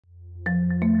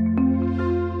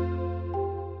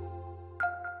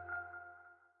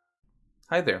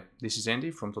Hi there, this is Andy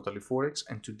from Totally Forex,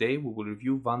 and today we will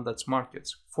review Vantage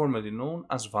Markets, formerly known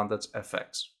as Vantage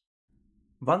FX.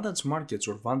 Vantage Markets,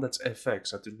 or Vantage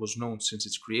FX as it was known since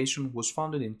its creation, was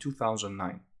founded in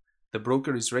 2009. The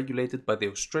broker is regulated by the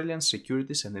Australian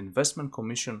Securities and Investment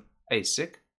Commission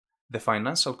ASIC, the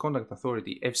Financial Conduct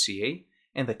Authority FCA,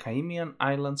 and the Cayman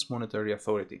Islands Monetary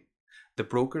Authority. The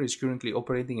broker is currently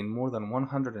operating in more than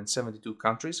 172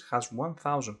 countries, has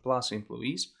 1,000 plus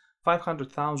employees,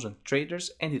 500,000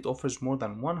 traders, and it offers more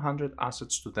than 100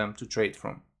 assets to them to trade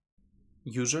from.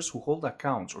 Users who hold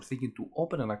accounts or thinking to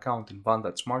open an account in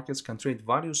Vantage Markets can trade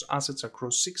various assets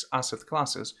across 6 asset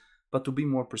classes, but to be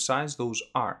more precise, those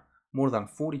are more than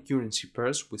 40 currency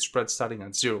pairs with spreads starting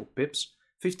at 0 pips,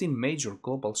 15 major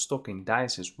global stock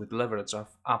indices with leverage of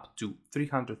up to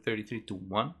 333 to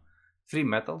 1, 3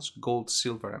 metals, gold,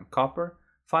 silver, and copper,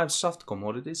 5 soft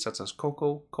commodities such as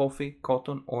cocoa, coffee,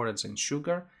 cotton, orange, and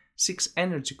sugar, 6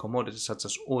 energy commodities such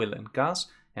as oil and gas,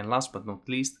 and last but not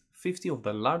least, 50 of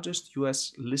the largest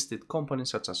US listed companies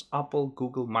such as Apple,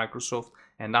 Google, Microsoft,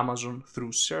 and Amazon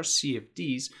through share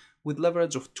CFDs with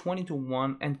leverage of 20 to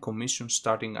 1 and commission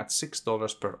starting at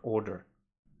 $6 per order.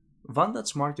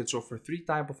 Vantage Markets offer 3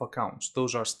 types of accounts.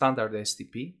 Those are Standard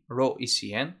STP, Raw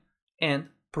ECN, and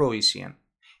Pro ECN.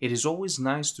 It is always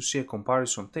nice to see a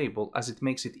comparison table as it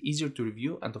makes it easier to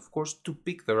review and of course to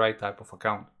pick the right type of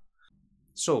account.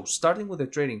 So, starting with the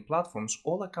trading platforms,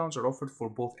 all accounts are offered for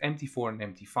both MT4 and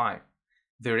MT5.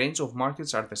 The range of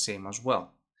markets are the same as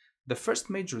well. The first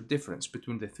major difference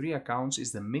between the 3 accounts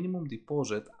is the minimum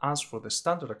deposit, as for the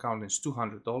standard account is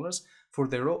 $200, for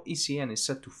the Raw ECN is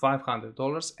set to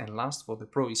 $500, and last for the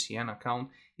Pro ECN account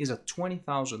is at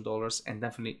 $20,000 and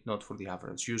definitely not for the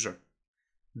average user.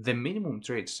 The minimum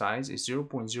trade size is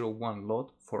 0.01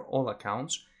 lot for all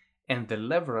accounts, and the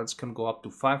leverage can go up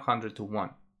to 500 to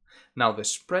 1. Now the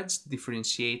spreads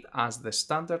differentiate, as the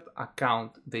standard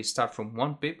account they start from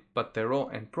 1 pip, but the Raw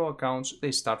and Pro accounts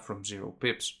they start from 0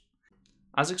 pips.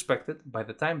 As expected, by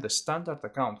the time the standard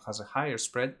account has a higher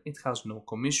spread, it has no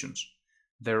commissions.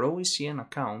 The Raw ECN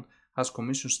account has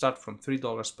commissions start from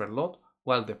 $3 per lot,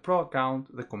 while the Pro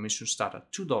account the commissions start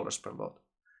at $2 per lot.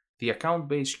 The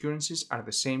account-based currencies are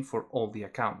the same for all the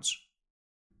accounts.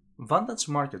 Vantage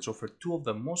Markets offer 2 of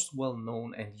the most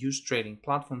well-known and used trading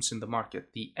platforms in the market,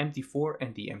 the MT4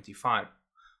 and the MT5.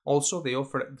 Also, they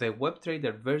offer the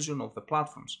WebTrader version of the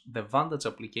platforms, the Vantage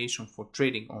application for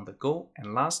trading on the go,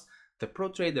 and last, the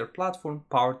ProTrader platform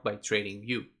powered by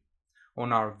TradingView.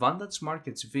 On our Vantage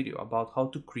Markets video about how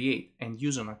to create and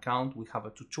use an account, we have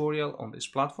a tutorial on this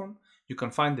platform. You can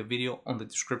find the video on the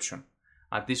description.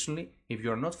 Additionally, if you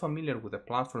are not familiar with the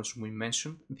platforms we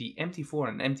mentioned, the MT4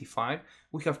 and MT5,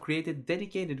 we have created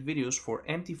dedicated videos for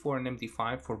MT4 and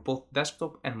MT5 for both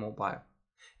desktop and mobile.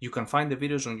 You can find the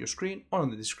videos on your screen or in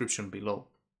the description below.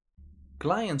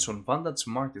 Clients on Vantage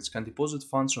Markets can deposit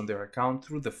funds on their account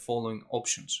through the following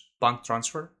options: bank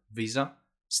transfer, Visa,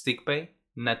 StickPay,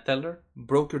 NetTeller,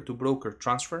 broker-to-broker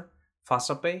transfer,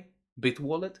 FastPay,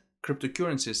 BitWallet,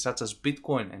 cryptocurrencies such as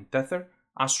Bitcoin and Tether,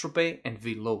 AstroPay, and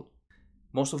VLoad.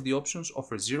 Most of the options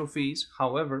offer 0 fees,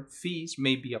 however, fees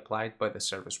may be applied by the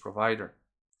service provider.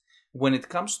 When it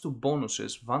comes to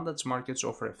bonuses, Vantage Markets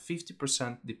offer a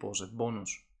 50% deposit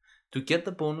bonus. To get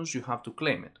the bonus, you have to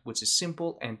claim it, which is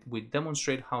simple, and we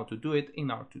demonstrate how to do it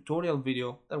in our tutorial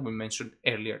video that we mentioned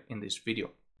earlier in this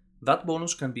video. That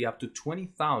bonus can be up to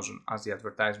 20,000 as the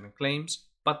advertisement claims,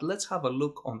 but let's have a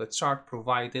look on the chart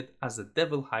provided, as the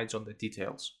devil hides on the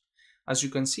details. As you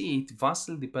can see, it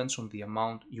vastly depends on the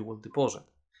amount you will deposit,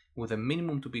 with a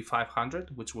minimum to be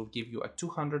 500, which will give you a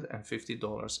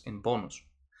 $250 in bonus.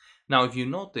 Now, if you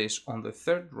notice on the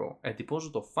third row, a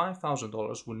deposit of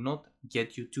 $5,000 will not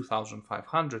get you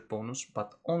 $2,500 bonus,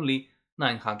 but only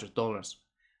 $900.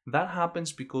 That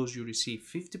happens because you receive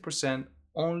 50%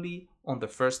 only on the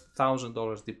first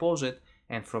 $1,000 deposit,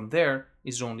 and from there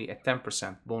is only a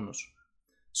 10% bonus.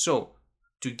 So,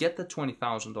 to get the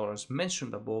 $20,000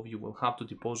 mentioned above, you will have to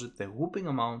deposit the whopping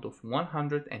amount of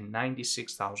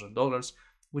 $196,000,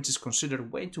 which is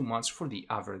considered way too much for the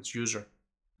average user.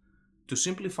 To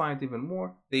simplify it even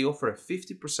more, they offer a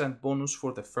 50% bonus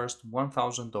for the first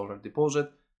 $1,000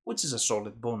 deposit, which is a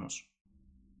solid bonus.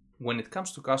 When it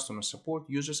comes to customer support,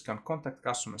 users can contact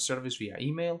customer service via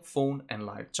email, phone, and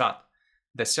live chat.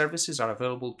 The services are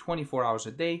available 24 hours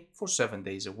a day for 7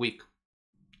 days a week.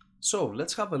 So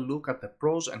let's have a look at the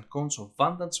pros and cons of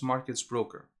Vantage Markets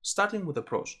broker. Starting with the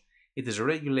pros. It is a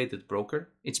regulated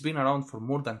broker. It's been around for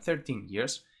more than 13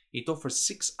 years. It offers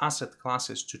 6 asset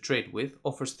classes to trade with,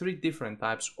 offers 3 different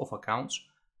types of accounts,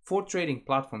 4 trading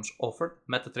platforms offered: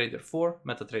 MetaTrader 4,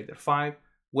 MetaTrader 5,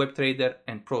 WebTrader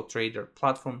and ProTrader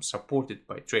platforms supported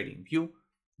by TradingView,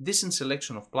 decent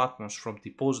selection of platforms from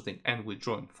depositing and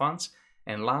withdrawing funds,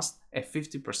 and last, a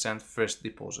 50% first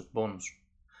deposit bonus.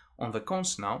 On the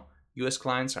cons now, US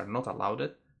clients are not allowed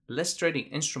it, less trading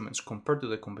instruments compared to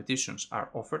the competitions are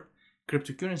offered,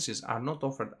 cryptocurrencies are not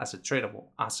offered as a tradable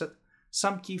asset,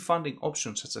 some key funding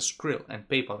options such as Skrill and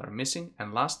PayPal are missing,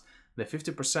 and last, the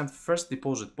 50% first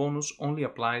deposit bonus only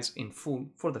applies in full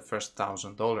for the first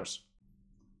 $1,000.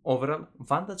 Overall,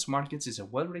 Vantage Markets is a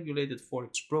well-regulated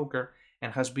forex broker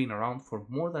and has been around for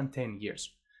more than 10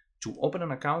 years. To open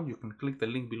an account, you can click the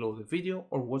link below the video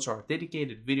or watch our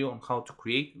dedicated video on how to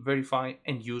create, verify,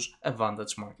 and use a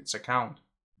Vantage Markets account.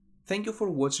 Thank you for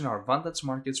watching our Vantage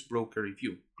Markets broker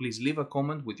review. Please leave a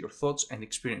comment with your thoughts and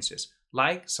experiences.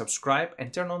 Like, subscribe,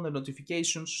 and turn on the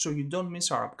notifications so you don't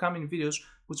miss our upcoming videos,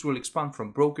 which will expand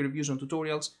from broker reviews and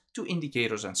tutorials to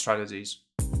indicators and strategies.